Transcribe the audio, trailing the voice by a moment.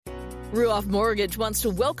Ruoff Mortgage wants to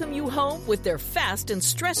welcome you home with their fast and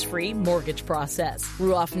stress-free mortgage process.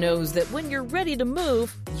 Ruoff knows that when you're ready to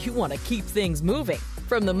move, you want to keep things moving.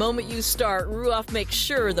 From the moment you start, Ruoff makes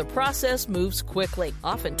sure the process moves quickly,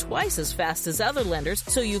 often twice as fast as other lenders,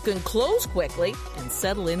 so you can close quickly and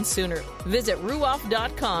settle in sooner. Visit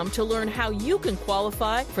Ruoff.com to learn how you can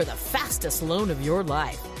qualify for the fastest loan of your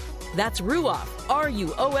life. That's Ruoff,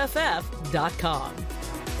 RUOFF.com.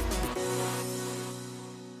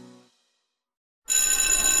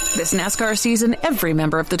 This NASCAR season, every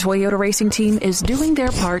member of the Toyota racing team is doing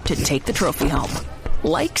their part to take the trophy home.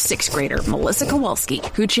 Like sixth grader Melissa Kowalski,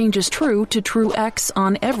 who changes true to True X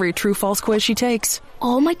on every true-false quiz she takes.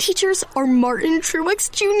 All my teachers are Martin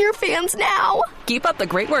Truex Jr. fans now. Keep up the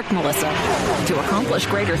great work, Melissa. To accomplish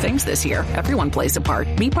greater things this year, everyone plays a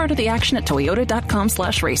part. Be part of the action at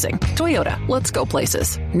toyota.com/racing. Toyota, let's go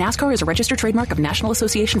places. NASCAR is a registered trademark of National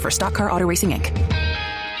Association for Stock Car Auto Racing, Inc.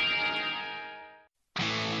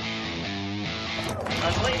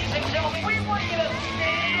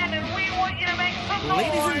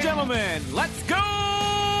 Ladies and gentlemen, let's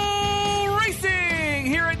go racing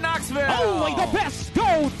here at Knoxville. Only the best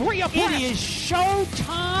go 3 abreast. It is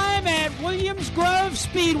showtime at Williams Grove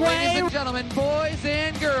Speedway. Ladies and gentlemen, boys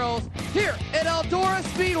and girls, here at Eldora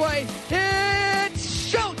Speedway, it's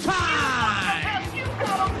showtime. You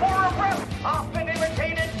got them for a breath. Often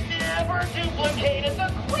imitated, never duplicated.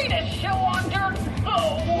 The greatest show on dirt,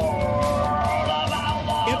 the world of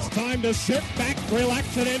outlaws. It's time to sit back,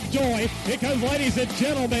 relax, and enjoy, because, ladies and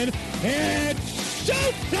gentlemen, it's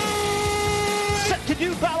showtime! Set to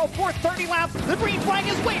do battle for 30 laps. The green flag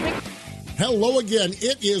is waving. Hello again.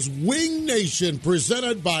 It is Wing Nation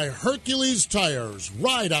presented by Hercules Tires.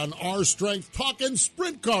 Ride on our strength, talking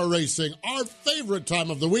sprint car racing, our favorite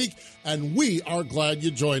time of the week, and we are glad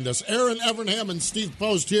you joined us. Aaron Evernham and Steve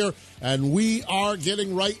Post here, and we are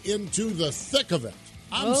getting right into the thick of it.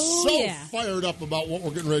 I'm fired up about what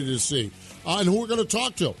we're getting ready to see. And who we're going to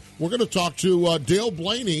talk to. We're going to talk to Dale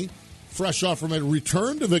Blaney, fresh off from a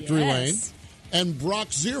return to victory lane. And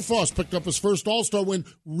Brock Zearfoss picked up his first All-Star win,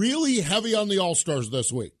 really heavy on the All-Stars this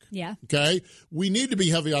week. Yeah. Okay? We need to be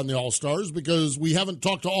heavy on the All-Stars because we haven't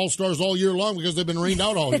talked to All-Stars all year long because they've been rained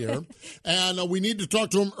out all year. And we need to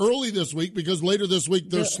talk to them early this week because later this week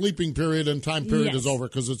their sleeping period and time period is over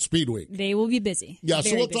because it's Speed Week. They will be busy. Yeah,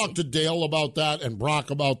 so we'll busy. talk to Dale about that and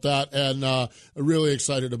Brock about that, and really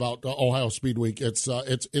excited about Ohio Speed Week. It's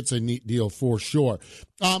a neat deal for sure.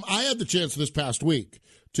 I had the chance this past week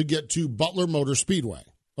to get to Butler Motor Speedway,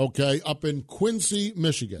 okay, up in Quincy,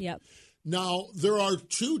 Michigan. Yep. Now, there are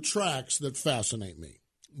two tracks that fascinate me.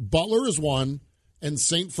 Butler is one, and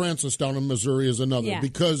St. Francis down in Missouri is another,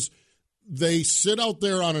 because they sit out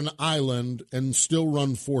there on an island and still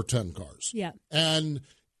run 410 cars. Yeah. And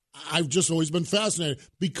I've just always been fascinated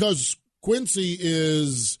because Quincy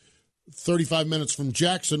is 35 minutes from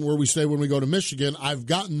Jackson, where we stay when we go to Michigan. I've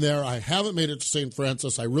gotten there. I haven't made it to St.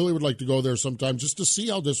 Francis. I really would like to go there sometime just to see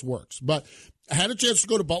how this works. But I had a chance to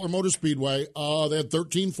go to Butler Motor Speedway. They had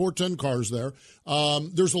 13 410 cars there.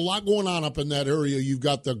 There's a lot going on up in that area. You've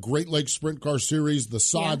got the Great Lakes Sprint Car Series, the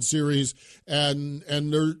SOD Series, and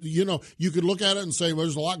there, you could look at it and say, well,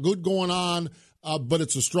 there's a lot good going on. But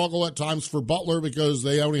it's a struggle at times for Butler because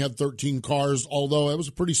they only had 13 cars, although it was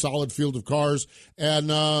a pretty solid field of cars. And,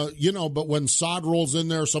 but when SOD rolls in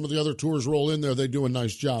there, some of the other tours roll in there, they do a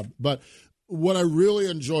nice job. But what I really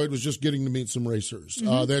enjoyed was just getting to meet some racers.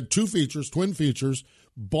 Mm-hmm. They had two features, twin features.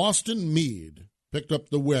 Boston Mead picked up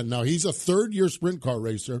the win. Now, he's a third-year sprint car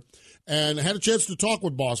racer, and had a chance to talk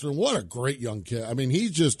with Boston. What a great young kid. I mean, he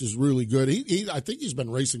just is really good. I think he's been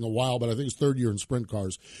racing a while, but I think it's third year in sprint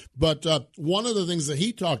cars. But one of the things that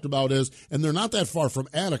he talked about is, and they're not that far from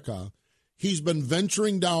Attica, he's been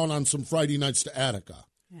venturing down on some Friday nights to Attica.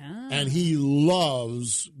 Ah. And he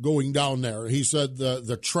loves going down there. He said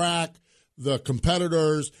the track, the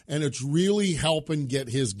competitors, and it's really helping get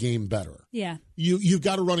his game better. Yeah. You've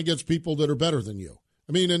got to run against people that are better than you.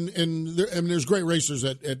 I mean, and there's great racers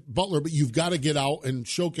at Butler, but you've got to get out and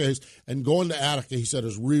showcase. And going to Attica, he said,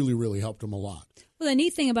 has really, really helped him a lot. Well, the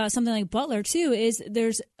neat thing about something like Butler, too, is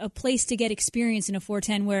there's a place to get experience in a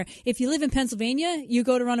 410 where if you live in Pennsylvania, you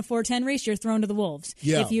go to run a 410 race, you're thrown to the wolves.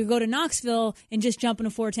 Yeah. If you go to Knoxville and just jump in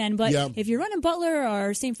a 410. But if you're running Butler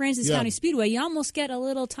or St. Francis County Speedway, you almost get a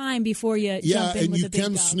little time before you jump in with the big dogs. Yeah, and you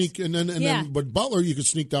can sneak, then, but Butler, you can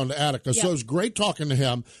sneak down to Attica. So it was great talking to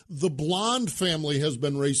him. The Blonde family has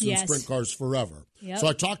been racing sprint cars forever. Yep. So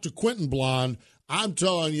I talked to Quentin Blonde. I'm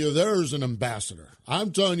telling you, there's an ambassador.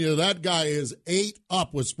 I'm telling you, that guy is ate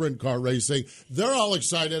up with sprint car racing. They're all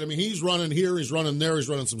excited. I mean, he's running here, he's running there, he's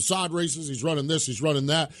running some SOD races, he's running this, he's running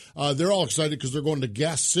that. They're all excited because they're going to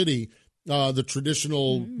Gas City the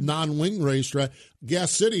traditional non-wing racetrack.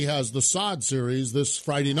 Gas City has the Sod Series this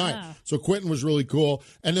Friday night. So Quentin was really cool.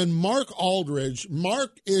 And then Mark Aldridge.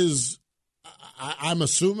 Mark is, I'm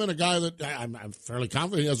assuming, a guy that I'm fairly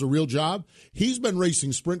confident he has a real job. He's been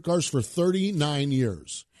racing sprint cars for 39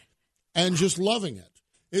 years and just loving it.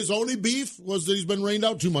 His only beef was that he's been rained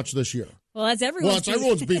out too much this year. Well, that's everyone's beef.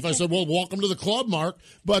 Everyone's beef. I said, well, welcome to the club, Mark.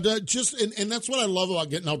 But and that's what I love about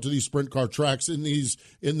getting out to these sprint car tracks in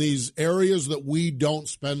these areas that we don't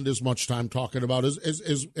spend as much time talking about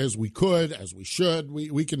as we could, as we should.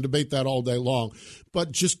 We can debate that all day long.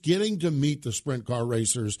 But just getting to meet the sprint car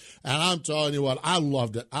racers, and I'm telling you what, I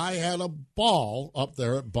loved it. I had a ball up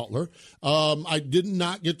there at Butler. I did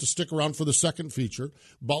not get to stick around for the second feature.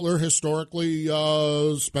 Butler historically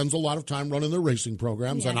spends a lot of time running their racing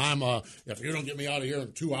programs, and if you don't get me out of here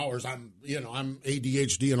in 2 hours, I'm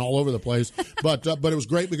ADHD and all over the place. But it was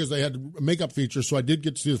great because they had makeup features, so I did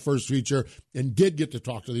get to see the first feature and did get to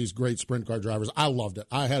talk to these great sprint car drivers. I loved it.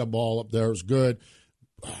 I had a ball up there. It was good.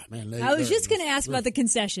 Oh, man, I was just going to ask about the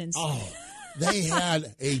concessions. Oh, they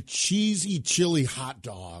had a cheesy chili hot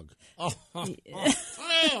dog.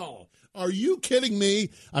 Oh, are you kidding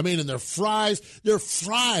me? I mean, and their fries.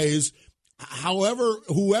 However,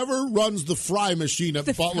 whoever runs the fry machine at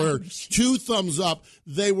Butler, 2 thumbs up.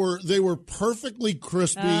 They were perfectly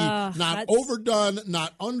crispy, not overdone,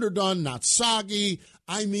 not underdone, not soggy.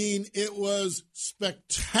 I mean, it was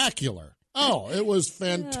spectacular. Oh, it was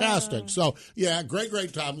fantastic. So, yeah,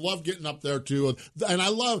 great time. Love getting up there, too. And I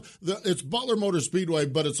love it's Butler Motor Speedway,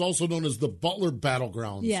 but it's also known as the Butler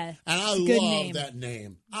Battlegrounds. Yeah. And I love that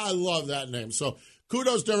name. I love that name. So,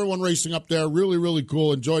 kudos to everyone racing up there. Really, really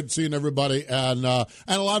cool. Enjoyed seeing everybody. And a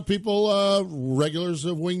lot of people, regulars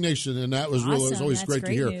of Wing Nation, and that was really, it was always great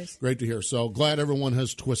to hear. News. Great to hear. So glad everyone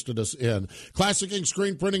has twisted us in. Classic Ink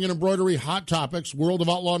Screen Printing and Embroidery, Hot Topics, World of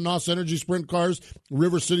Outlaw NOS Energy Sprint Cars,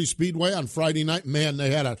 River City Speedway on Friday night. Man,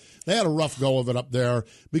 they had a rough go of it up there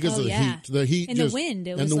because of the heat. The heat and the wind.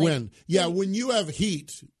 Wind. Yeah, when you have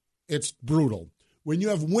heat, it's brutal. When you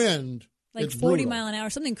have wind, like it's 40 brutal. mile an hour,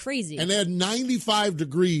 something crazy. And they had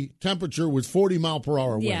 95-degree temperature with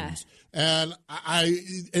 40-mile-per-hour winds. Yeah. And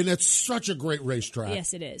and it's such a great racetrack.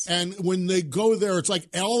 Yes, it is. And when they go there, it's like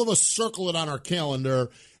all of us circle it on our calendar,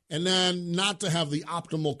 and then not to have the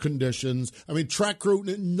optimal conditions. I mean, track crew,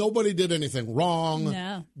 nobody did anything wrong.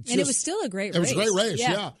 No. And it was still a great race. It was a great race,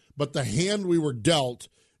 yeah. But the hand we were dealt,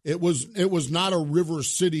 it was not a River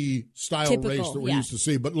City style Typical, race that we're used to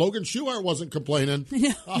see. But Logan Schuart wasn't complaining.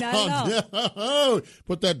 No, not at all.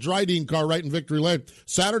 Put that Dryden car right in victory lane.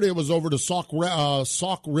 Saturday it was over to Sauk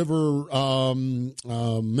River,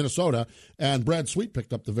 Minnesota, and Brad Sweet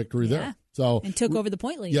picked up the victory there. So and took over the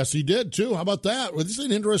point lead. Yes, he did, too. How about that? Well, this is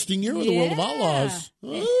an interesting year with the World of Outlaws.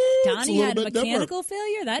 Donnie had a mechanical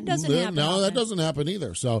failure? That doesn't happen. No, that doesn't happen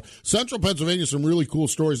either. So, Central Pennsylvania, some really cool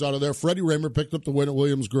stories out of there. Freddie Raymer picked up the win at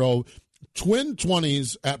Williams Grove. Twin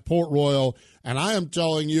 20s at Port Royal. And I am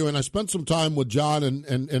telling you, and I spent some time with John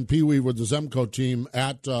and Pee Wee with the Zemco team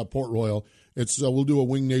at Port Royal. It's we'll do a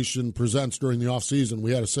Wing Nation Presents during the off season.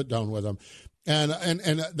 We had a sit down with them. And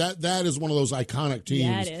that is one of those iconic teams.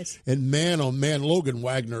 Yeah, it is. And man, oh man, Logan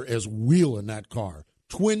Wagner is wheeling that car.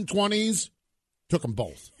 Twin 20s, took them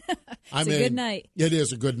both. It's a good night. It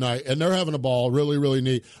is a good night, and they're having a ball. Really, really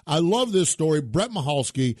neat. I love this story. Brett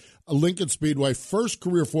Michalski, Lincoln Speedway, first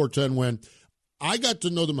career 410 win. I got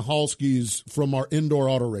to know the Michalskis from our indoor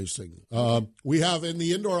auto racing. We have in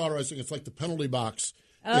the indoor auto racing, it's like the penalty box.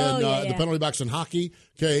 The penalty box in hockey.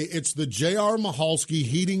 Okay, it's the J.R. Michalski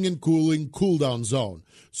heating and cooling cool-down zone.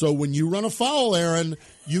 So when you run a foul, Aaron,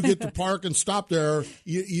 you get to park and stop there.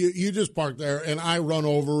 You just park there, and I run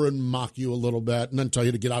over and mock you a little bit and then tell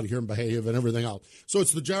you to get out of here and behave and everything else. So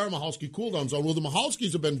it's the J.R. Michalski cool-down zone. Well, the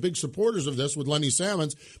Michalskis have been big supporters of this with Lenny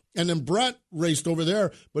Salmons, and then Brett raced over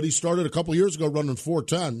there, but he started a couple years ago running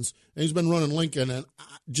 410s, and he's been running Lincoln, and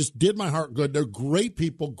just did my heart good. They're great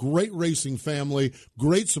people, great racing family,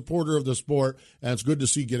 great supporter of the sport, and it's good to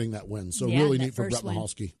see getting that win. So really neat for Brett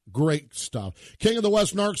Michalski. Great stuff. King of the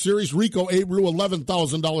West NARC Series, Rico Abreu,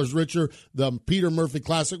 $11,000 richer, the Peter Murphy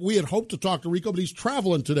Classic. We had hoped to talk to Rico, but he's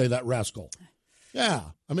traveling today, that rascal. Yeah.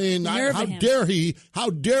 I mean, how dare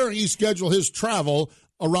he schedule his travel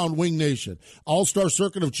around Wing Nation. All-Star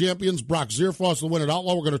Circuit of Champions, Brock Zierfoss, the winner at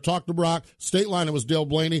Outlaw. We're going to talk to Brock. State line, it was Dale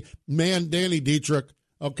Blaney. Man, Danny Dietrich.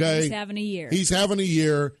 Okay. He's having a year. He's having a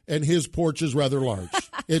year, and his porch is rather large.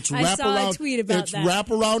 It's I saw a tweet about that. It's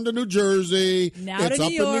wrap around to New Jersey. Now it's to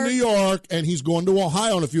up New York. into New York, and he's going to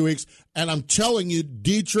Ohio in a few weeks. And I'm telling you,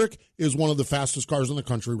 Dietrich is one of the fastest cars in the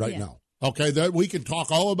country right now. Okay, that we can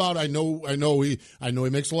talk all about. I know he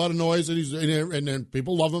makes a lot of noise, and then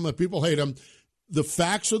people love him and people hate him. The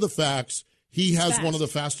facts are the facts. He has one of the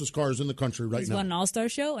fastest cars in the country right now. He's won an All-Star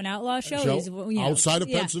show, an Outlaw show. Outside of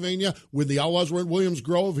Pennsylvania, with the Outlaws, were in Williams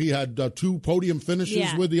Grove. He had 2 podium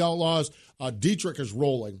finishes with the Outlaws. Dietrich is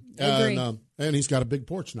rolling, and he's got a big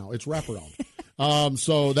Porsche now. It's wraparound.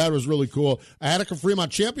 So that was really cool. Attica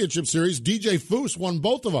Fremont Championship Series. DJ Foose won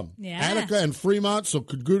both of them. Yeah. Attica and Fremont, so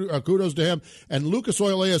kudos to him. And Lucas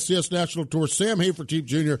Oil ASCS National Tour, Sam Hafertepe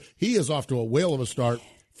Jr., he is off to a whale of a start.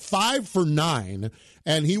 5 for 9,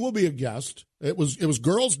 and he will be a guest. It was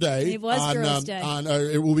Girls' Day. It was Girls' Day.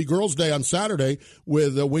 It will be Girls' Day on Saturday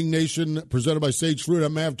with Wing Nation presented by Sage Fruit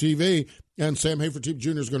on MAV TV. And Sam Hafertepe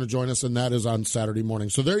Jr. is going to join us, and that is on Saturday morning.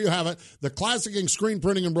 So there you have it. The Classic Ink Screen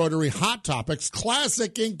Printing Embroidery Hot Topics,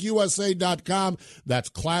 ClassicInkUSA.com. That's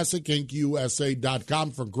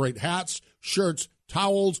ClassicInkUSA.com for great hats, shirts,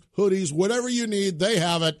 towels, hoodies, whatever you need, they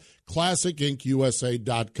have it.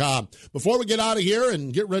 ClassicInkUSA.com. Before we get out of here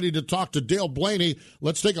and get ready to talk to Dale Blaney,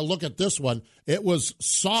 let's take a look at this one. It was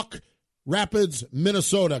Sauk Rapids,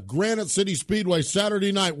 Minnesota, Granite City Speedway,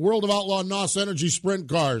 Saturday night, World of Outlaw NOS Energy Sprint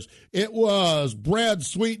Cars. It was Brad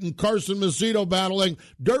Sweet and Carson Macedo battling,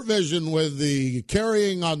 Dirt Vision with the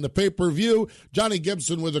carrying on the pay-per-view, Johnny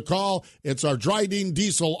Gibson with the call. It's our Dryden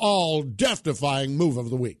Diesel All death-defying move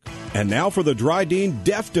of the week. And now for the Dryden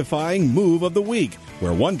death-defying move of the week,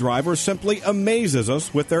 where one driver simply amazes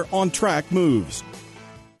us with their on-track moves.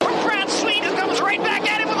 Brad Sweet, who comes right back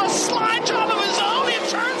at him with a slide job of his own in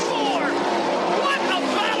turn 4. What a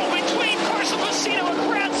battle between Carson Macedo and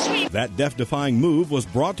Brad Sweet. That death-defying move was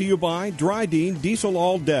brought to you by Dryden Diesel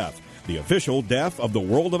All Death, the official death of the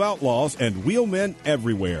World of Outlaws and wheelmen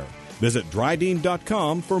everywhere. Visit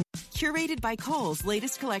Dryden.com for more. Curated by Kohl's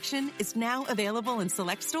latest collection is now available in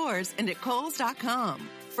select stores and at Kohls.com.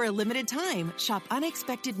 For a limited time, shop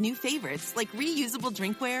unexpected new favorites like reusable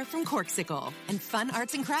drinkware from Corksicle and fun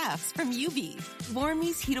arts and crafts from UV.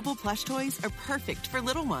 Warmy's heatable plush toys are perfect for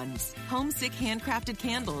little ones. Homesick handcrafted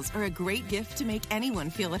candles are a great gift to make anyone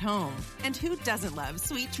feel at home. And who doesn't love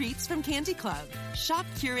sweet treats from Candy Club? Shop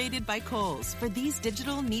Curated by Kohl's for these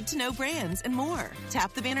digital need-to-know brands and more.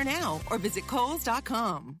 Tap the banner now or visit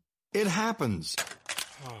Kohls.com. It happens.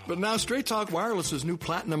 But now Straight Talk Wireless's new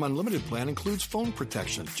Platinum Unlimited plan includes phone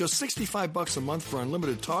protection. Just $65 a month for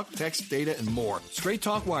unlimited talk, text, data, and more. Straight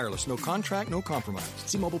Talk Wireless. No contract, no compromise.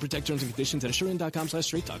 See mobile protect terms and conditions at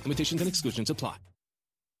Assurant.com/Straight Talk. Limitations and exclusions apply.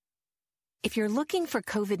 If you're looking for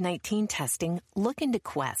COVID-19 testing, look into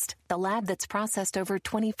Quest, the lab that's processed over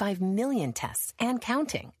 25 million tests and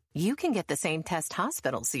counting. You can get the same test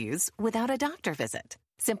hospitals use without a doctor visit.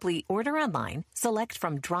 Simply order online, select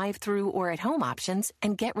from drive-through or at-home options,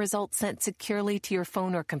 and get results sent securely to your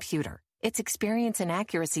phone or computer. It's experience and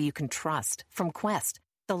accuracy you can trust from Quest,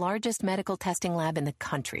 the largest medical testing lab in the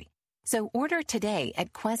country. So order today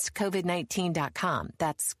at questcovid19.com.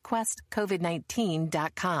 That's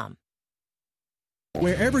questcovid19.com.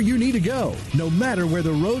 Wherever you need to go, no matter where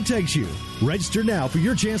the road takes you. Register now for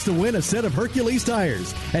your chance to win a set of Hercules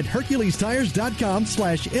tires at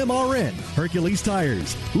HerculesTires.com/MRN. Hercules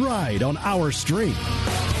Tires. Ride on our street.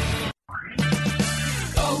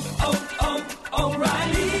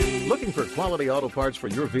 O'Reilly. Looking for quality auto parts for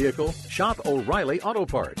your vehicle? Shop O'Reilly Auto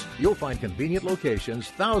Parts. You'll find convenient locations,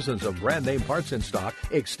 thousands of brand name parts in stock,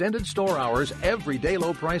 extended store hours, everyday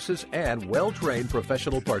low prices, and well-trained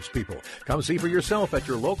professional parts people. Come see for yourself at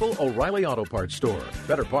your local O'Reilly Auto Parts store.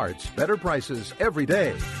 Better parts, better prices every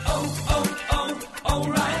day.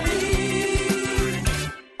 O'Reilly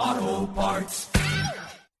Auto Parts.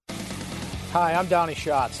 Hi, I'm Donnie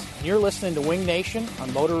Schatz, and you're listening to Wing Nation on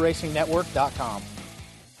MotorRacingNetwork.com.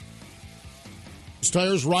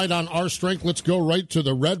 Tires ride on our strength. Let's go right to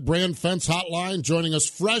the Red Brand Fence Hotline. Joining us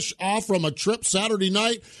fresh off from a trip Saturday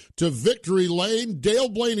night to Victory Lane, Dale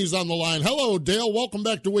Blaney's on the line. Hello, Dale. Welcome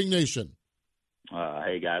back to Wing Nation.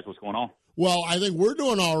 Hey, guys. What's going on? Well, I think we're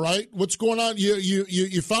doing all right. What's going on?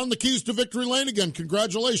 You found the keys to Victory Lane again.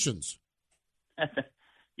 Congratulations.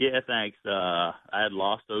 Yeah, thanks. I had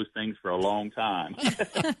lost those things for a long time.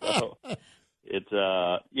 So it's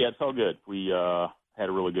all good. We had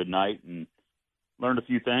a really good night and learned a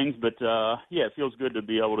few things, but it feels good to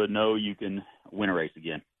be able to know you can win a race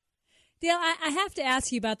again. Dale, I have to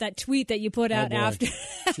ask you about that tweet that you put out after.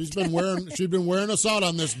 She's been wearing us out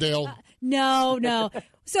on this, Dale. No.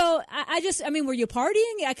 So were you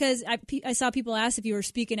partying? Because I saw people ask if you were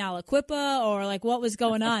speaking Aliquippa or like what was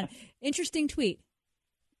going on. Interesting tweet.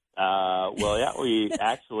 It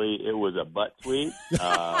was a butt tweet.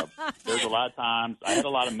 There's a lot of times I had a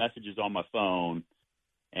lot of messages on my phone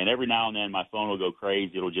And every now and then my phone will go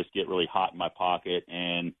crazy. It'll just get really hot in my pocket.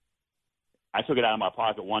 And I took it out of my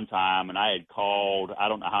pocket one time, and I had called I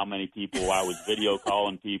don't know how many people. I was video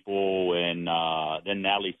calling people, and then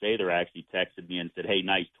Natalie Sather actually texted me and said, "Hey,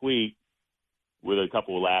 nice tweet," with a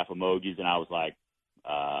couple of laugh emojis. And I was like,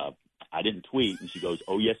 I didn't tweet. And she goes,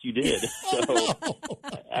 "Oh, yes, you did." So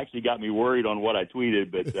it actually got me worried on what I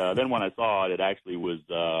tweeted. But then when I saw it, it actually was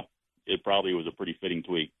it probably was a pretty fitting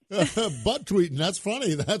tweet. Butt tweeting. That's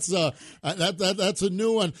funny. That's a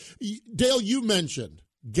new one. Dale, you mentioned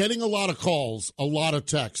getting a lot of calls, a lot of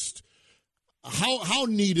text. How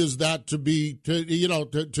neat is that to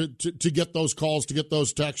get those calls, to get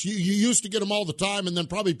those texts? You used to get them all the time, and then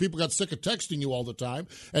probably people got sick of texting you all the time.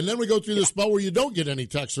 And then we go through this spell where you don't get any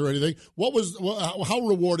texts or anything. How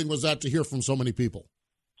rewarding was that to hear from so many people?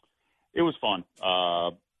 It was fun.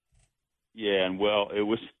 And well, it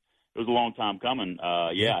was a long time coming.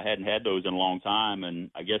 I hadn't had those in a long time,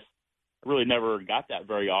 and I guess I really never got that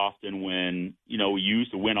very often when, we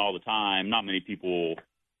used to win all the time. Not many people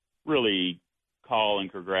really call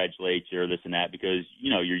and congratulate you or this and that because,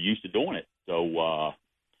 you're used to doing it. So,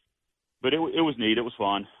 but it was neat. It was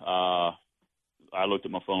fun. I looked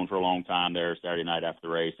at my phone for a long time there Saturday night after the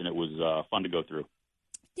race, and it was fun to go through.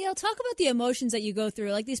 Dale, talk about the emotions that you go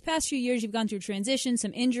through. Like these past few years, you've gone through transition,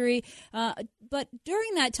 some injury. But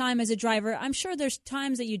during that time as a driver, I'm sure there's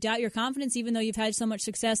times that you doubt your confidence, even though you've had so much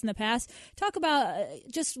success in the past. Talk about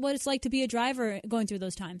just what it's like to be a driver going through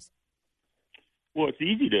those times. Well, it's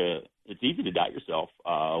easy to doubt yourself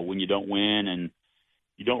when you don't win and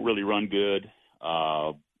you don't really run good.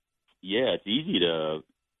 It's easy to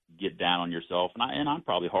get down on yourself, and I'm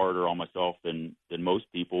probably harder on myself than most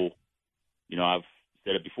people. I've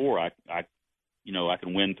said it before. I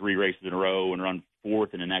can win 3 races in a row and run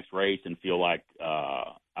 4th in the next race and feel like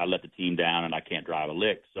I let the team down and I can't drive a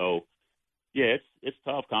lick. So, it's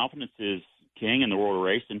tough. Confidence is king in the world of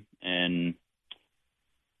racing, and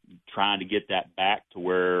trying to get that back to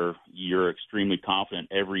where you're extremely confident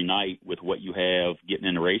every night with what you have getting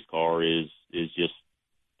in a race car is just,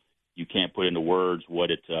 you can't put into words what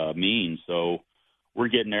it means. So we're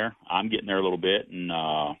getting there. I'm getting there a little bit, and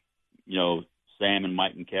Sam and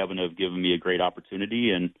Mike and Kevin have given me a great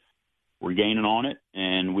opportunity, and we're gaining on it.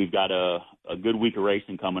 And we've got a good week of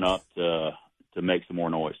racing coming up to make some more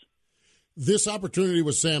noise. This opportunity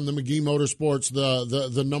with Sam, the McGee Motorsports,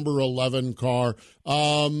 the number 11 car,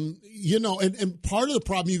 and part of the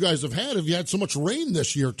problem you guys have you had so much rain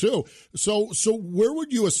this year too. So where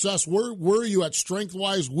would you assess, where are you at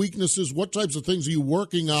strength-wise, weaknesses? What types of things are you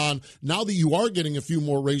working on now that you are getting a few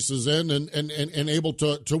more races in and able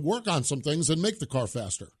to work on some things and make the car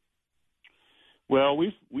faster? Well,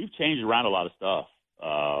 we've changed around a lot of stuff.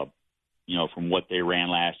 From what they ran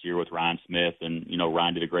last year with Ryan Smith, and,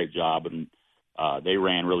 Ryan did a great job, and they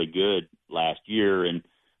ran really good last year, and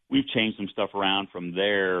we've changed some stuff around from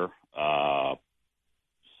there.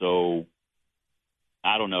 So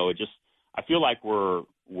I don't know. I feel like we're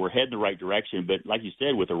heading the right direction, but like you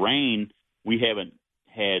said, with the rain, we haven't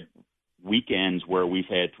had weekends where we've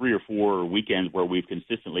had 3 or 4 weekends where we've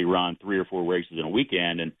consistently run 3 or 4 races in a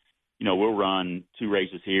weekend, and we'll run 2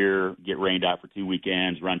 races here, get rained out for 2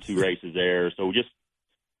 weekends, run 2 races there. So just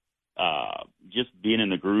being in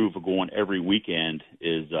the groove of going every weekend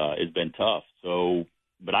has been tough. So,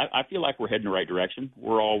 but I feel like we're heading the right direction.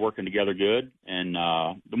 We're all working together good, and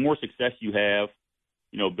the more success you have,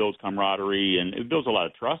 builds camaraderie, and it builds a lot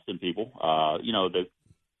of trust in people. That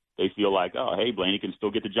they feel like, oh, hey, Blaney can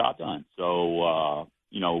still get the job done. So,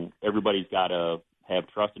 everybody's got to have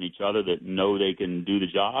trust in each other that know they can do the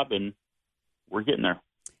job, and we're getting there.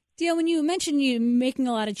 Dale, when you mentioned you making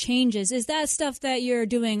a lot of changes, is that stuff that you're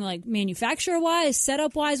doing like manufacturer-wise,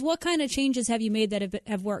 setup-wise? What kind of changes have you made that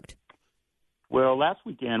have worked? Well, last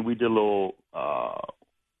weekend we did a little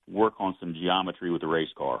work on some geometry with the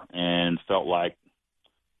race car and felt like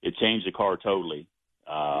it changed the car totally.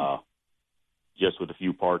 Just with a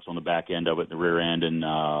few parts on the back end of it, the rear end, and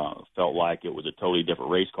felt like it was a totally different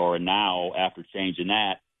race car. And now, after changing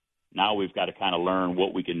that, now we've got to kind of learn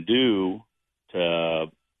what we can do to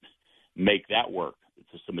make that work.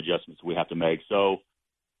 It's some adjustments we have to make. So,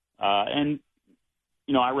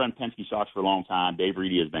 I run Penske shocks for a long time. Dave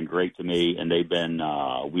Reedy has been great to me, and they've been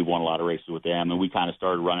we won a lot of races with them, and we kind of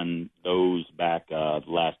started running those back the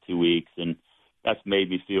last 2 weeks, and that's made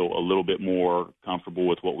me feel a little bit more comfortable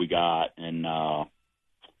with what we got. And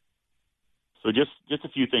so just a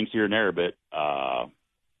few things here and there, but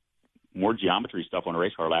more geometry stuff on a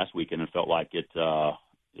race car last weekend, and felt like it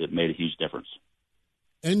made a huge difference.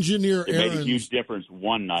 Engineer It made Aaron's. a huge difference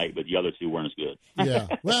one night, but the other two weren't as good. Yeah.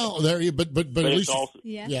 Well, but at least also, but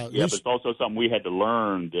it's also something we had to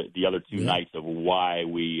learn the other two nights of why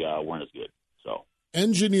we weren't as good. So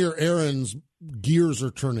Engineer Aaron's gears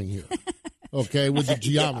are turning here. Okay, with the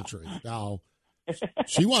geometry. Now,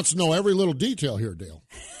 she wants to know every little detail here, Dale.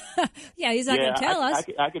 Yeah, he's not going to tell us.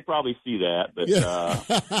 I could probably see that, but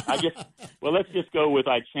let's just go with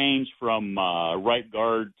I changed from right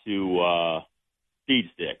guard to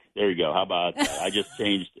speed stick. There you go. How about that? I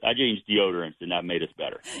changed deodorants, and that made us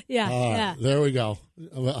better. Yeah. There we go.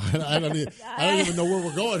 I don't even know where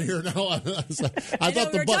we're going here now. I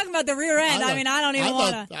thought we were talking about the rear end. I don't even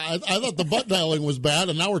want to. I thought the butt dialing was bad,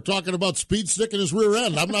 and now we're talking about speed stick in his rear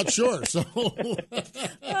end. I'm not sure. So, oh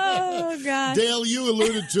God, Dale, you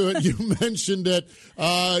alluded to it. You mentioned it.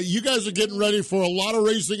 You guys are getting ready for a lot of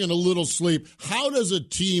racing and a little sleep. How does a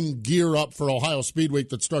team gear up for Ohio Speed Week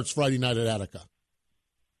that starts Friday night at Attica?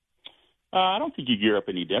 I don't think you gear up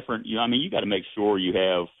any different. You got to make sure you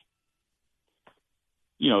have,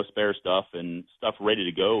 spare stuff and stuff ready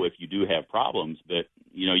to go if you do have problems. But,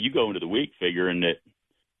 you go into the week figuring that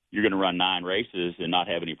you're going to run 9 races and not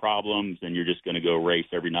have any problems, and you're just going to go race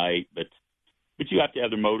every night. But you have to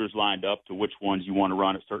have the motors lined up to which ones you want to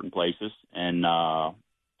run at certain places and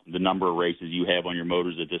the number of races you have on your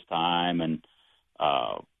motors at this time and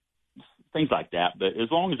things like that. But as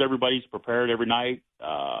long as everybody's prepared every night,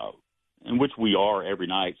 in which we are every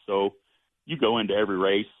night. So you go into every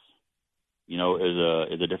race, as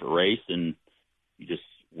a different race, and you just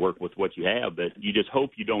work with what you have. But you just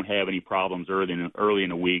hope you don't have any problems early in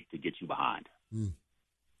the week to get you behind.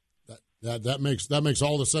 That makes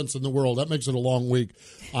all the sense in the world. That makes it a long week,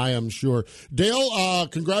 I am sure. Dale,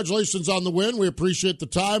 congratulations on the win. We appreciate the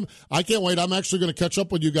time. I can't wait. I'm actually going to catch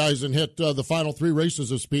up with you guys and hit the final 3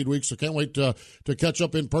 races of Speed Week. So can't wait to catch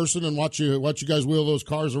up in person and watch you guys wheel those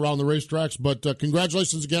cars around the racetracks. But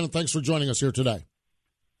congratulations again, and thanks for joining us here today.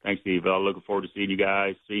 Thanks, Steve. Looking forward to seeing you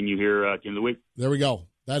guys, seeing you here at the end of the week. There we go.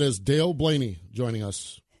 That is Dale Blaney joining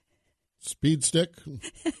us. Speed stick,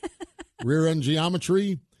 rear end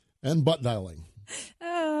geometry, and butt dialing.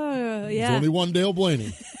 Oh, yeah. There's only one Dale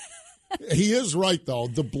Blaney. He is right, though.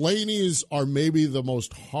 The Blaneys are maybe the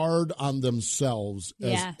most hard on themselves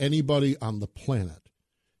as anybody on the planet.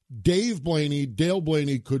 Dale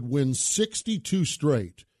Blaney could win 62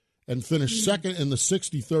 straight and finish second in the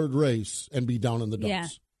 63rd race and be down in the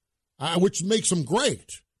dumps, which makes him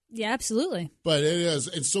great. Yeah, absolutely. But it is.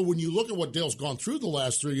 And so when you look at what Dale's gone through the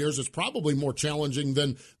last 3 years, it's probably more challenging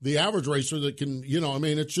than the average racer that can,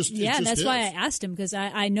 it's just. Yeah, that's why I asked him, because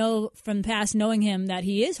I know from past knowing him that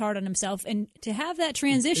he is hard on himself. And to have that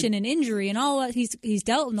transition and injury and all that he's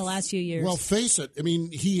dealt in the last few years. Well, face it.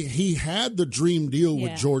 He had the dream deal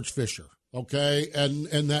with George Fisher, okay?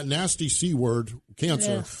 And that nasty C word,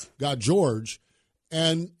 cancer, got George.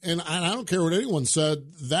 And I don't care what anyone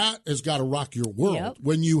said, that has got to rock your world. Yep.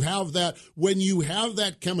 When you have that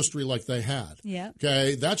chemistry like they had. Yep.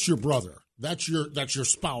 Okay, that's your brother. That's your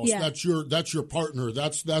spouse. Yeah. That's your partner.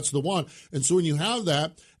 That's the one. And so when you have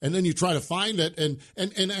that, and then you try to find it, and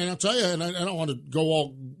I'll tell you, and I don't want to go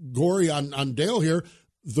all gory on Dale here.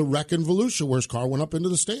 The wreck in Volusia, where his car went up into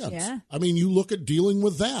the stands. Yeah. You look at dealing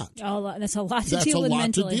with that. Oh, that's a lot to deal with mentally.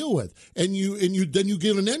 That's a lot to deal with, and then you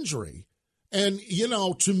get an injury. And,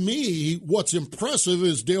 to me, what's impressive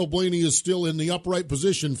is Dale Blaney is still in the upright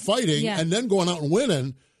position fighting and then going out and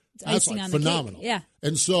winning. That's phenomenal. Yeah.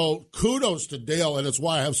 And so kudos to Dale, and it's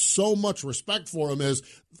why I have so much respect for him, is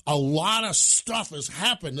a lot of stuff has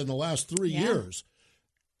happened in the last 3 years.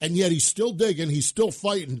 And yet he's still digging, he's still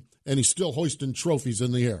fighting, and he's still hoisting trophies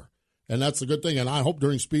in the air. And that's a good thing. And I hope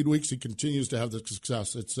during Speed Weeks he continues to have the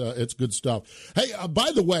success. It's good stuff. Hey,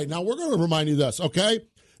 by the way, now we're going to remind you this, okay?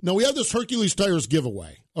 Now, we have this Hercules Tires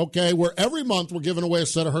giveaway, okay, where every month we're giving away a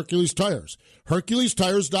set of Hercules Tires.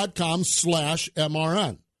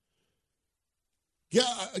 HerculesTires.com/MRN.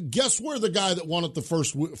 Guess where the guy that won it the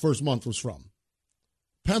first month was from?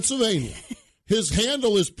 Pennsylvania. His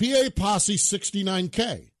handle is PA Posse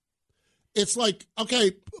 69K. It's like,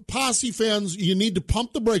 okay, Posse fans, you need to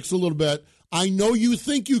pump the brakes a little bit. I know you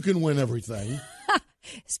think you can win everything.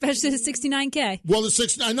 Especially the 69K. Well, the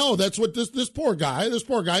 69, I know. That's what this poor guy goes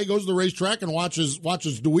to the racetrack and watches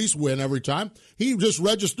Deweese win every time. He just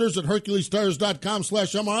registers at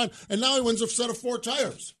HerculesTires.com/MRN, and now he wins a set of 4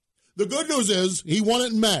 tires. The good news is he won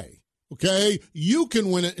it in May, okay? You can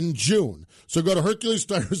win it in June. So go to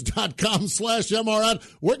HerculesTires.com/MRN.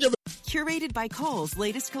 We're giving. Curated by Kohl's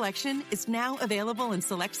latest collection is now available in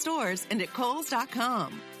select stores and at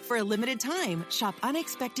Kohl's.com. For a limited time, shop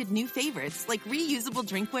unexpected new favorites like reusable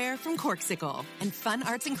drinkware from Corkcicle and fun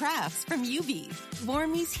arts and crafts from UV.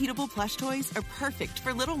 Warmy's heatable plush toys are perfect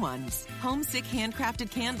for little ones. Homesick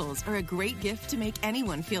handcrafted candles are a great gift to make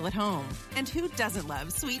anyone feel at home. And who doesn't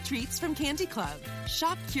love sweet treats from Candy Club?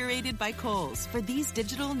 Shop curated by Kohl's for these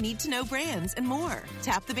digital need-to-know brands and more.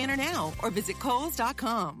 Tap the banner now or visit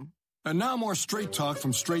Kohls.com. And now more Straight Talk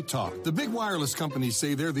from Straight Talk. The big wireless companies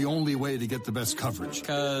say they're the only way to get the best coverage.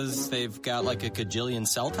 Because they've got like a gajillion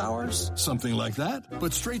cell towers? Something like that.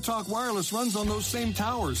 But Straight Talk Wireless runs on those same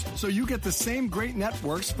towers, so you get the same great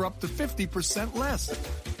networks for up to 50% less.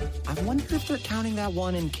 I wonder if they're counting that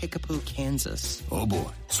one in Kickapoo, Kansas. Oh boy.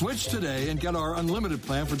 Switch today and get our unlimited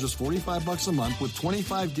plan for just $45 a month with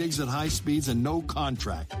 25 gigs at high speeds and no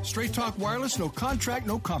contract. Straight Talk Wireless, no contract,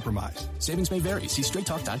 no compromise. Savings may vary. See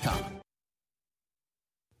straighttalk.com.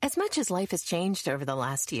 As much as life has changed over the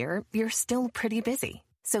last year, you're still pretty busy.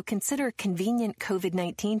 So consider convenient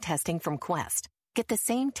COVID-19 testing from Quest. Get the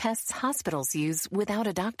same tests hospitals use without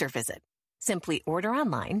a doctor visit. Simply order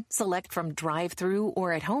online, select from drive-through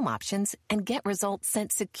or at-home options, and get results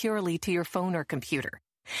sent securely to your phone or computer.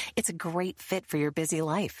 It's a great fit for your busy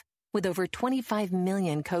life. With over 25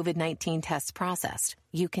 million COVID-19 tests processed,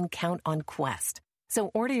 you can count on Quest. So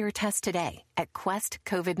order your test today at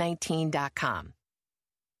questcovid19.com.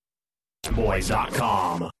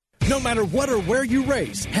 Boys.com. No matter what or where you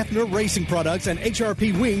race, Hefner Racing Products and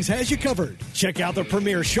HRP Wings has you covered. Check out the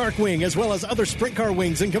premier Shark Wing as well as other sprint car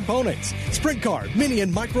wings and components. Sprint car, mini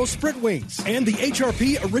and micro sprint wings. And the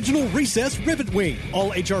HRP Original Recess Rivet Wing.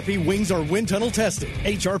 All HRP wings are wind tunnel tested.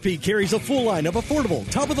 HRP carries a full line of affordable,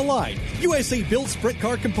 top-of-the-line, USA-built sprint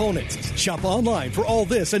car components. Shop online for all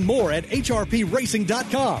this and more at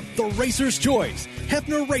HRPRacing.com. The Racer's Choice.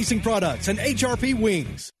 Hefner Racing Products and HRP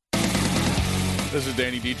Wings. This is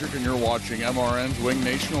Danny Dietrich, and you're watching MRN's Wing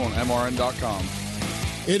Nation on MRN.com.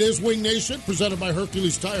 It is Wing Nation, presented by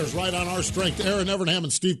Hercules Tires, right on our strength. Aaron Evernham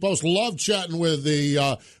and Steve Post. Love chatting with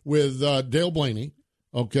Dale Blaney,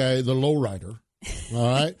 okay, the lowrider. All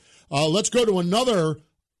right. Let's go to another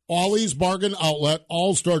Ollie's Bargain Outlet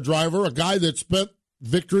all-star driver, a guy that spent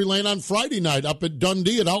victory lane on Friday night up at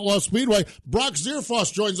Dundee at Outlaw Speedway. Brock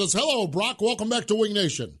Zierfoss joins us. Hello, Brock. Welcome back to Wing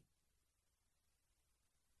Nation.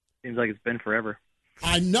 Seems like it's been forever.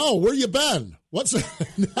 I know. Where you been? What's no.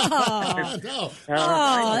 That's tough.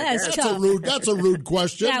 That's a rude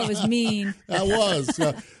question. That was mean. That was.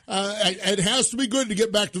 It has to be good to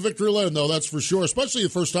get back to victory lane, though. That's for sure. Especially the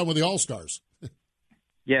first time with the All-Stars.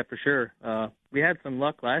 Yeah, for sure. We had some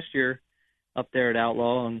luck last year up there at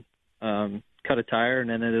Outlaw and cut a tire and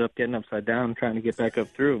then ended up getting upside down trying to get back up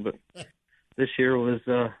through. But this year was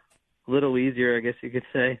a little easier, I guess you could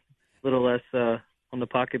say. A little less on the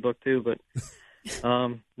pocketbook too, but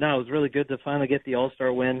no, it was really good to finally get the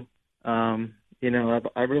All-Star win. I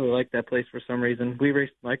really like that place for some reason. We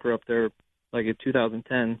raced micro up there like in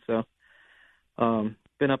 2010, so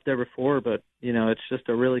been up there before, but it's just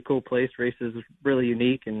a really cool place. Race is really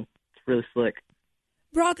unique and it's really slick.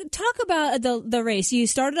 Brock, talk about the race. You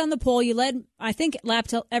started on the pole. You led, I think,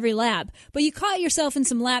 every lap. But you caught yourself in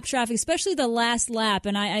some lap traffic, especially the last lap.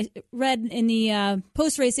 And I read in the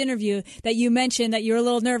post-race interview that you mentioned that you were a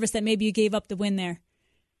little nervous that maybe you gave up the win there.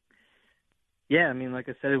 Yeah, I mean, like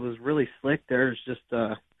I said, it was really slick there. It was just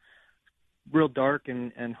real dark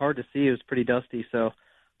and hard to see. It was pretty dusty. So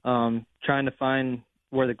trying to find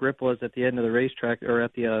where the grip was at the end of the racetrack or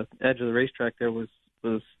at the edge of the racetrack there was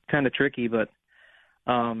kind of tricky, but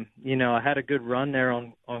I had a good run there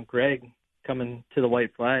on Greg coming to the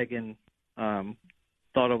white flag, and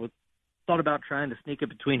thought about trying to sneak it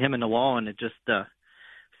between him and the wall, and it just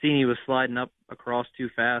seen he was sliding up across too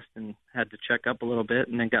fast and had to check up a little bit,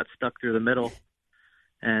 and then got stuck through the middle.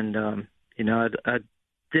 And I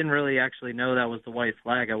didn't really actually know that was the white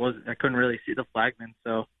flag. I couldn't really see the flagman,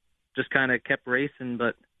 so just kind of kept racing.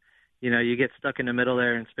 But you get stuck in the middle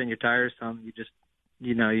there and spin your tires some. You just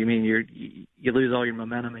you lose all your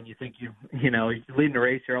momentum, and you think you're leading the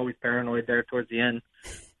race. You're always paranoid there towards the end.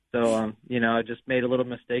 So, I just made a little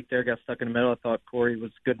mistake there, got stuck in the middle. I thought Corey was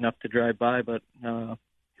good enough to drive by, but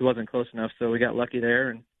he wasn't close enough. So we got lucky there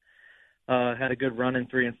and had a good run in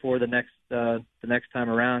 3 and 4 the next time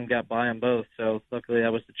around, got by them both. So luckily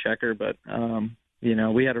that was the checker. But,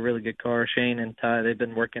 we had a really good car. Shane and Ty, they've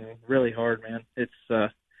been working really hard, man. It's a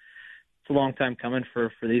long time coming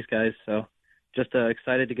for these guys. So just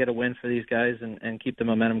excited to get a win for these guys and keep the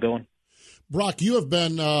momentum going. Brock, you have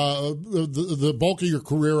been the bulk of your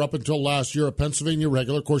career up until last year a Pennsylvania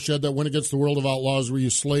regular. Of course, you had that win against the World of Outlaws where you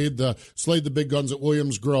slayed the big guns at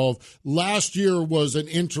Williams Grove. Last year was an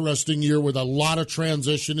interesting year with a lot of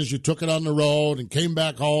transition as you took it on the road and came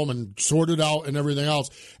back home and sorted out and everything else.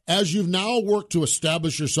 As you've now worked to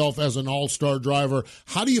establish yourself as an all-star driver,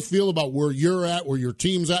 how do you feel about where you're at, where your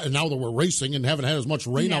team's at, and now that we're racing and haven't had as much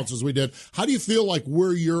rainouts as we did, how do you feel like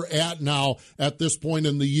where you're at now at this point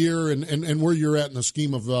in the year and where you're at in the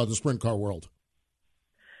scheme of the sprint car world?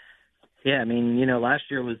 Yeah, I mean, last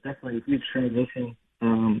year was definitely a huge transition,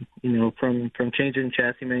 from changing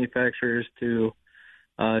chassis manufacturers to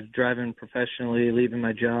driving professionally, leaving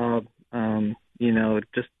my job.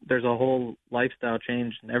 Just there's a whole lifestyle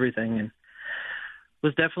change and everything, and it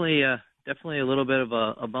was definitely a little bit of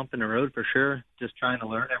a bump in the road for sure. Just trying to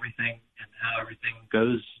learn everything and how everything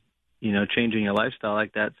goes, changing your lifestyle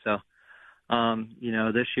like that. So,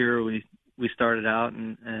 this year we started out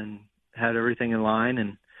and had everything in line,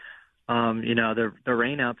 and the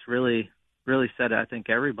rainouts really set, I think,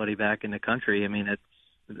 everybody back in the country. I mean,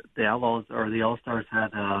 it's the Outlaws or the All-Stars had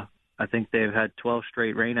I think they've had 12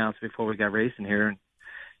 straight rainouts before we got racing here, and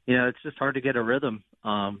it's just hard to get a rhythm.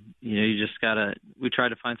 You just gotta. We tried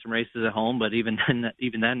to find some races at home, but even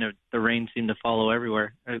then, the rain seemed to follow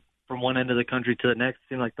everywhere. From one end of the country to the next, it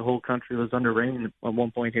seemed like the whole country was under rain at one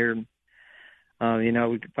point here. We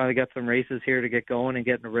finally got some races here to get going and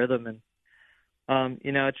get in a rhythm, and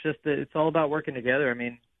it's all about working together. I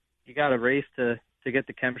mean, you got to race to get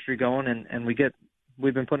the chemistry going, and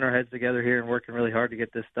we've been putting our heads together here and working really hard to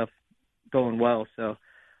get this stuff going well. So,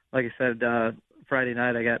 like I said, Friday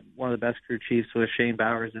night I got one of the best crew chiefs with Shane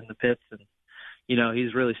Bowers in the pits, and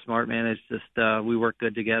he's really smart, man. It's just we work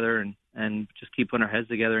good together and just keep putting our heads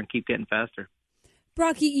together and keep getting faster.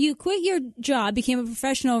 Brock, you quit your job, became a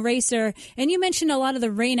professional racer, and you mentioned a lot of the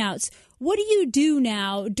rainouts. What do you do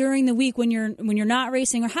now during the week when you're not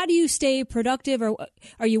racing, or how do you stay productive? Or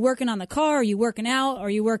are you working on the car? Are you working out? Are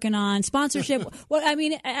you working on sponsorship?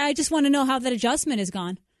 I just want to know how that adjustment has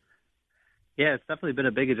gone. Yeah, it's definitely been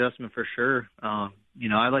a big adjustment for sure. I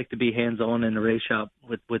like to be hands-on in the race shop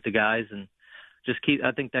with the guys, and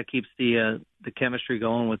I think that keeps the chemistry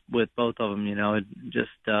going with both of them. Just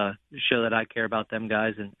show that I care about them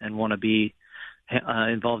guys and want to be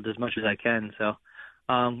involved as much as I can. So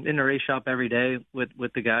in the race shop every day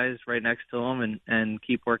with the guys right next to them and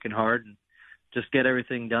keep working hard and just get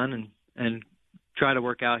everything done and try to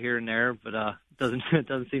work out here and there, but it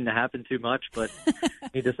doesn't seem to happen too much. But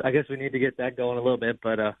I guess we need to get that going a little bit.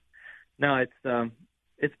 But no,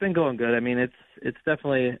 it's been going good. I mean, it's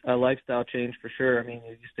definitely a lifestyle change for sure. I mean,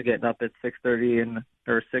 you're used to getting up at 6:30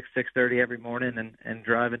 or 6:30 every morning and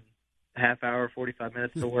driving a half hour, 45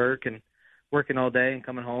 minutes to work and working all day and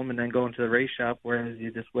coming home and then going to the race shop, whereas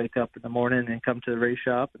you just wake up in the morning and come to the race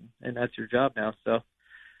shop and that's your job now. So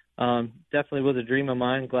definitely was a dream of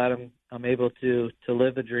mine. Glad I'm able to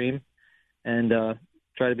live a dream and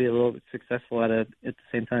try to be a little bit successful at it at the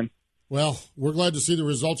same time. Well, we're glad to see the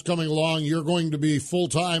results coming along. You're going to be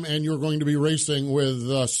full-time, and you're going to be racing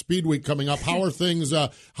with Speed Week coming up. How are things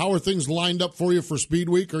lined up for you for Speed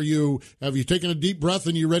Week? Have you taken a deep breath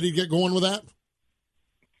and you ready to get going with that?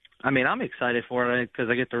 I mean, I'm excited for it because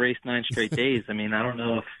I get to race 9 straight days. I mean, I don't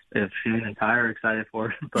know if Shane and Ty are excited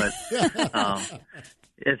for it, but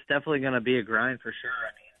it's definitely going to be a grind for sure.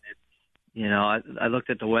 I mean, I looked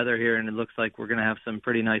at the weather here, and it looks like we're going to have some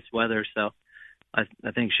pretty nice weather, so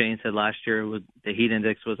I think Shane said last year the heat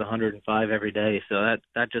index was 105 every day, so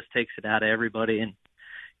that just takes it out of everybody. And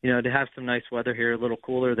to have some nice weather here, a little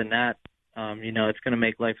cooler than that, it's going to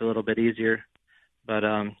make life a little bit easier. But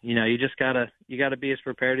you just gotta be as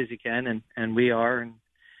prepared as you can, and we are, and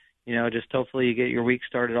just hopefully you get your week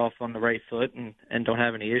started off on the right foot and don't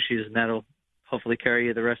have any issues, and that'll hopefully carry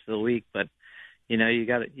you the rest of the week. But you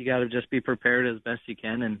gotta just be prepared as best you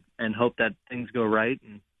can and hope that things go right.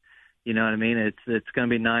 And you know what I mean? It's going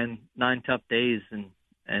to be nine tough days, and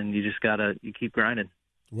you keep grinding.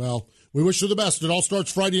 Well, we wish you the best. It all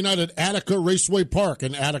starts Friday night at Attica Raceway Park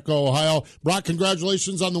in Attica, Ohio. Brock,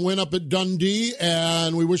 congratulations on the win up at Dundee,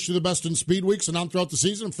 and we wish you the best in Speed Weeks and on throughout the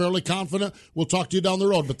season. I'm fairly confident we'll talk to you down the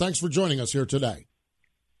road, but thanks for joining us here today.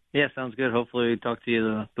 Yeah, sounds good. Hopefully we talk to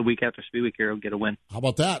you the week after Speed Week here. We'll get a win. How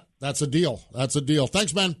about that? That's a deal.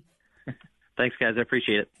 Thanks, man. Thanks, guys. I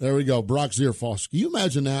appreciate it. There we go. Brock Zierfoss. Can you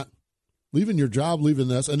imagine that? Leaving your job, leaving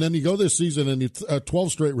this, and then you go this season and you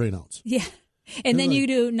 12 straight rainouts. Yeah. And then you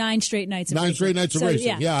do 9 straight nights of racing. 9 straight nights of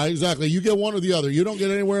racing. Yeah, exactly. You get one or the other. You don't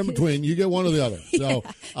get anywhere in between. You get one or the other. So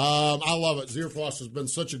I love it. Zierfoss has been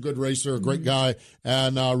such a good racer, a great guy,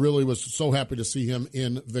 and really was so happy to see him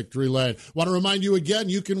in victory lane. Want to remind you again,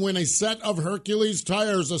 you can win a set of Hercules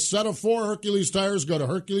tires, a set of 4 Hercules tires. Go to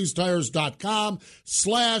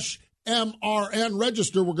HerculesTires.com/MRN.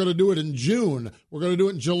 Register. We're going to do it in June. We're going to do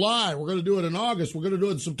it in July. We're going to do it in August. We're going to do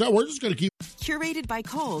it in September. We're just going to keep. Curated by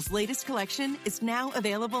Kohl's latest collection is now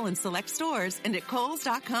available in select stores and at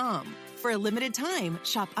Kohls.com. For a limited time,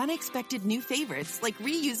 shop unexpected new favorites like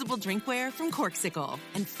reusable drinkware from Corksicle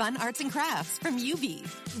and fun arts and crafts from UV.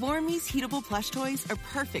 Warmy's heatable plush toys are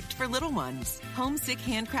perfect for little ones. Homesick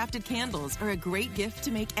handcrafted candles are a great gift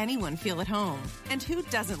to make anyone feel at home. And who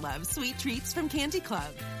doesn't love sweet treats from Candy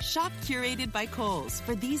Club? Shop Curated by Kohl's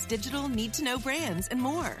for these digital need-to-know brands and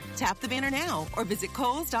more. Tap the banner now or visit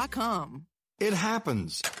Kohls.com. It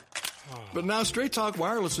happens. But now Straight Talk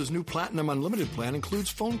Wireless's new Platinum Unlimited plan includes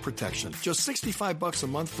phone protection. Just $65 a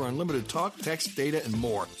month for unlimited talk, text, data, and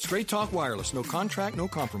more. Straight Talk Wireless. No contract, no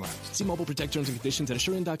compromise. See mobile protect terms and conditions at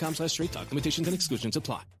Assurant.com/Straight Talk. Limitations and exclusions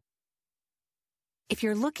apply. If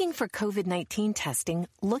you're looking for COVID-19 testing,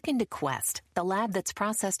 look into Quest, the lab that's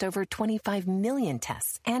processed over 25 million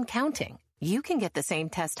tests and counting. You can get the same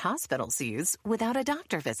test hospitals use without a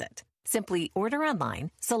doctor visit. Simply order online,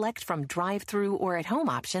 select from drive-through or at-home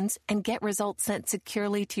options, and get results sent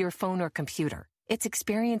securely to your phone or computer. It's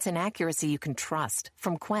experience and accuracy you can trust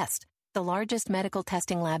from Quest, the largest medical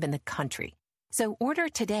testing lab in the country. So order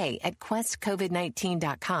today at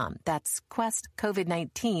questcovid19.com. That's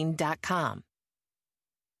questcovid19.com.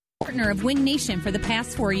 Partner of Wing Nation for the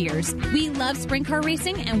past 4 years. We love sprint car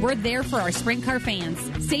racing, and we're there for our sprint car fans.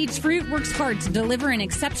 Sage Fruit works hard to deliver an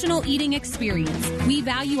exceptional eating experience. We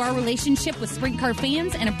value our relationship with sprint car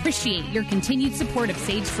fans and appreciate your continued support of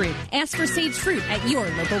Sage Fruit. Ask for Sage Fruit at your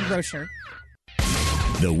local grocer.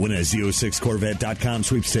 The WinAZ06Corvette.com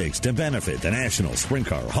sweepstakes to benefit the National Sprint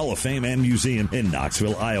Car Hall of Fame and Museum in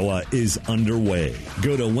Knoxville, Iowa is underway.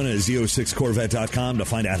 Go to WinAZ06Corvette.com to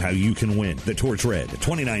find out how you can win the Torch Red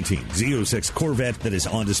 2019 Z06 Corvette that is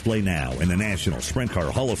on display now in the National Sprint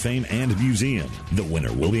Car Hall of Fame and Museum. The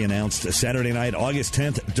winner will be announced Saturday night, August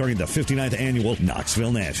 10th during the 59th Annual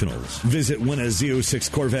Knoxville Nationals. Visit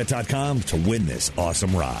WinAZ06Corvette.com to win this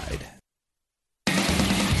awesome ride.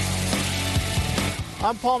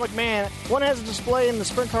 I'm Paul McMahon. One has a display in the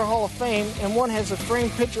Sprint Car Hall of Fame, and one has a framed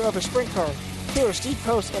picture of a sprint car. Here are Steve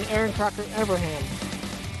Post and Aaron Crocker Everham.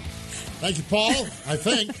 Thank you, Paul. I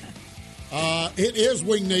think it is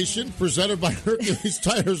Wing Nation, presented by Hercules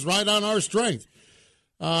Tires, right on our strength.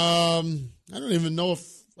 I don't even know if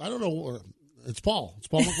I don't know. It's Paul. It's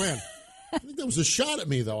Paul McMahon. I think that was a shot at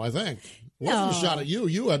me, though. I think. It wasn't a shot at you.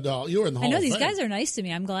 You were in the Hall of Fame. I know these guys are nice to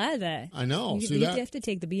me. I'm glad that. I know. You have to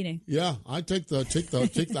take the beating. Yeah, I take the.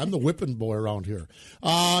 I'm the whipping boy around here.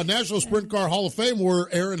 National Sprint Car Hall of Fame, where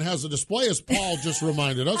Aaron has a display, as Paul just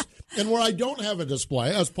reminded us, and where I don't have a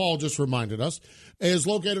display, as Paul just reminded us, is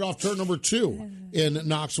located off turn number 2 in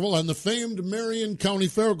Knoxville on the famed Marion County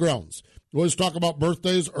Fairgrounds. We'll always talk about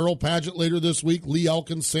birthdays. Earl Padgett later this week. Lee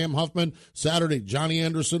Elkins, Sam Huffman. Saturday, Johnny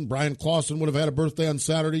Anderson. Brian Clausen would have had a birthday on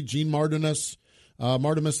Saturday. Gene Martinis,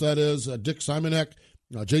 that is. Dick Simonek.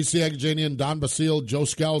 J.C. Agajanian, Don Basile, Joe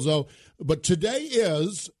Scalzo. But today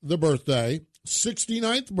is the birthday,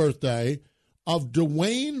 69th birthday, of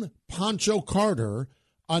Dwayne Pancho Carter,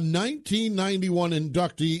 a 1991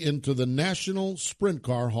 inductee into the National Sprint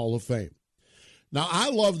Car Hall of Fame. Now,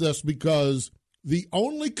 I love this because the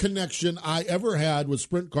only connection I ever had with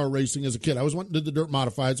sprint car racing as a kid, I always went and did the dirt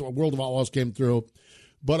modifieds. World of Outlaws came through.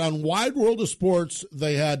 But on Wide World of Sports,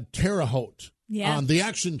 they had Terre Haute on the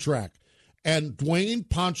action track. And Dwayne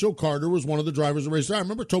Pancho Carter was one of the drivers of race. I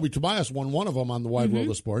remember Toby Tobias won one of them on the Wide World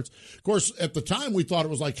of Sports. Of course, at the time, we thought it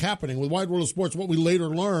was like happening. With Wide World of Sports, what we later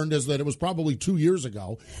learned is that it was probably 2 years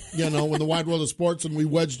ago, when the Wide World of Sports, and we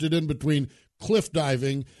wedged it in between cliff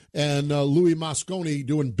diving and Louis Mosconi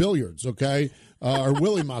doing billiards, okay? Or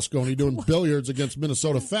Willie Mosconi doing billiards against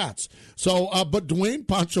Minnesota Fats. So, but Dwayne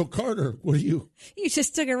Pancho Carter, what do you? You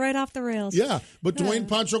just took it right off the rails. Yeah, but Dwayne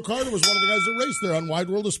Pancho Carter was one of the guys that raced there on Wide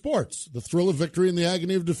World of Sports. The thrill of victory and the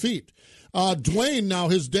agony of defeat. Dwayne, now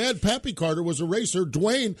his dad, Pappy Carter, was a racer.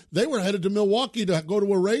 Dwayne, they were headed to Milwaukee to go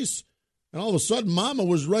to a race, and all of a sudden Mama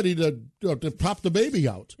was ready to pop the baby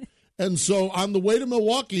out. And so on the way to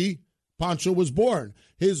Milwaukee, Pancho was born.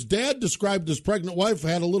 His dad described his pregnant wife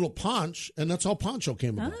had a little paunch, and that's how Pancho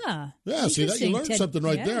came about. Yeah, see that? You learned something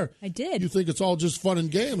right there. I did. You think it's all just fun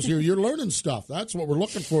and games here. You're learning stuff. That's what we're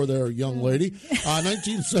looking for there, young lady.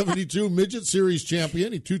 1972 Midget Series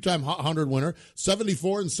champion, a two-time Hot 100 winner,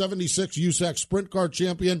 74 and 76 USAC Sprint Car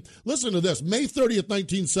champion. Listen to this. May 30th,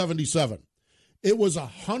 1977. It was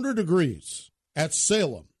 100 degrees at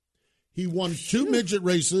Salem. He won 2 midget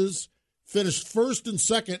races, finished first and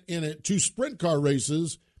second in 2 sprint car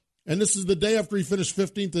races, and this is the day after he finished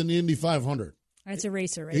 15th in the Indy 500. That's a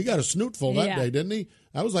racer, right? He got a snootful that day, didn't he?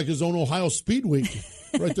 That was like his own Ohio Speed Week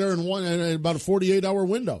right there in about a 48-hour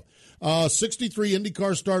window. 63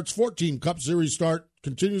 IndyCar starts, 14 Cup Series start,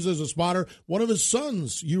 continues as a spotter. One of his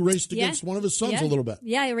sons, you raced against one of his sons a little bit.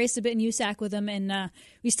 Yeah, I raced a bit in USAC with him, and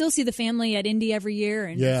we still see the family at Indy every year.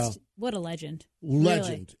 And what a legend.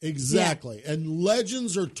 Legend, really. Exactly. Yeah. And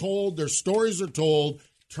legends are told, their stories are told.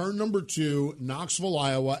 Turn number 2, Knoxville,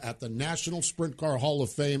 Iowa, at the National Sprint Car Hall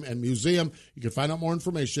of Fame and Museum. You can find out more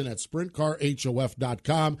information at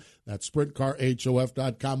sprintcarhof.com. That's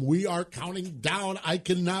sprintcarhof.com. We are counting down. I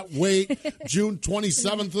cannot wait. June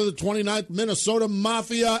 27th to the 29th, Minnesota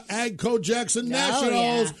Mafia, Agco Jackson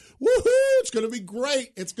Nationals. Yeah. Woohoo! It's going to be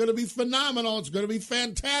great. It's going to be phenomenal. It's going to be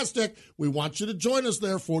fantastic. We want you to join us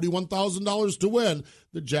there. $41,000 to win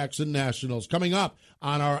the Jackson Nationals. Coming up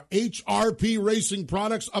on our HRP Racing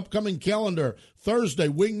Products upcoming calendar. Thursday,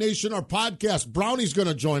 Wing Nation, our podcast. Brownie's going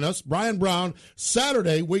to join us. Brian Brown.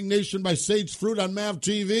 Saturday, Wing Nation by Sage Fruit on MAV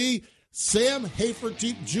TV. Sam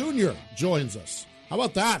Haferteep Jr. joins us. How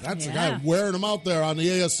about that? That's the guy wearing them out there on the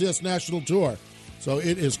ASCS National Tour. So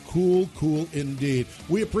it is cool indeed.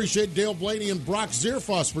 We appreciate Dale Blaney and Brock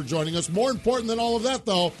Zierfuss for joining us. More important than all of that,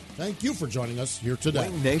 though, thank you for joining us here today.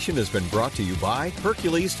 Wing Nation has been brought to you by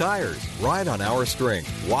Hercules Tires. Ride on our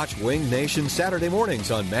strength. Watch Wing Nation Saturday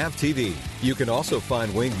mornings on MAV TV. You can also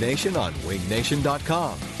find Wing Nation on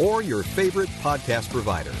wingnation.com or your favorite podcast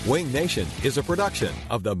provider. Wing Nation is a production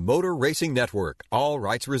of the Motor Racing Network. All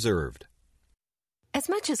rights reserved. As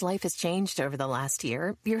much as life has changed over the last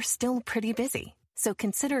year, you're still pretty busy. So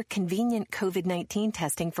consider convenient COVID-19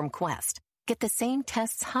 testing from Quest. Get the same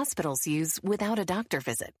tests hospitals use without a doctor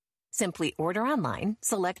visit. Simply order online,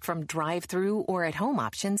 select from drive-through or at-home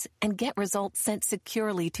options, and get results sent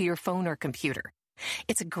securely to your phone or computer.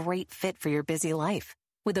 It's a great fit for your busy life.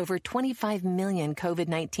 With over 25 million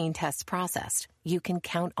COVID-19 tests processed, you can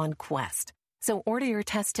count on Quest. So order your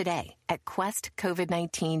test today at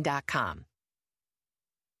questcovid19.com.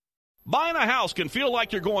 Buying a house can feel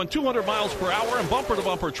like you're going 200 miles per hour in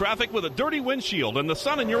bumper-to-bumper traffic with a dirty windshield and the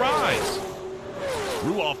sun in your eyes.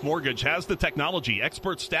 Ruoff Mortgage has the technology,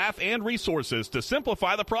 expert staff, and resources to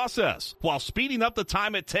simplify the process while speeding up the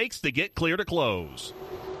time it takes to get clear to close.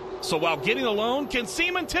 So while getting a loan can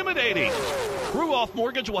seem intimidating, Ruoff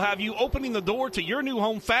Mortgage will have you opening the door to your new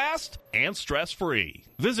home fast and stress-free.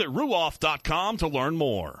 Visit Ruoff.com to learn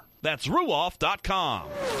more. That's Ruoff.com.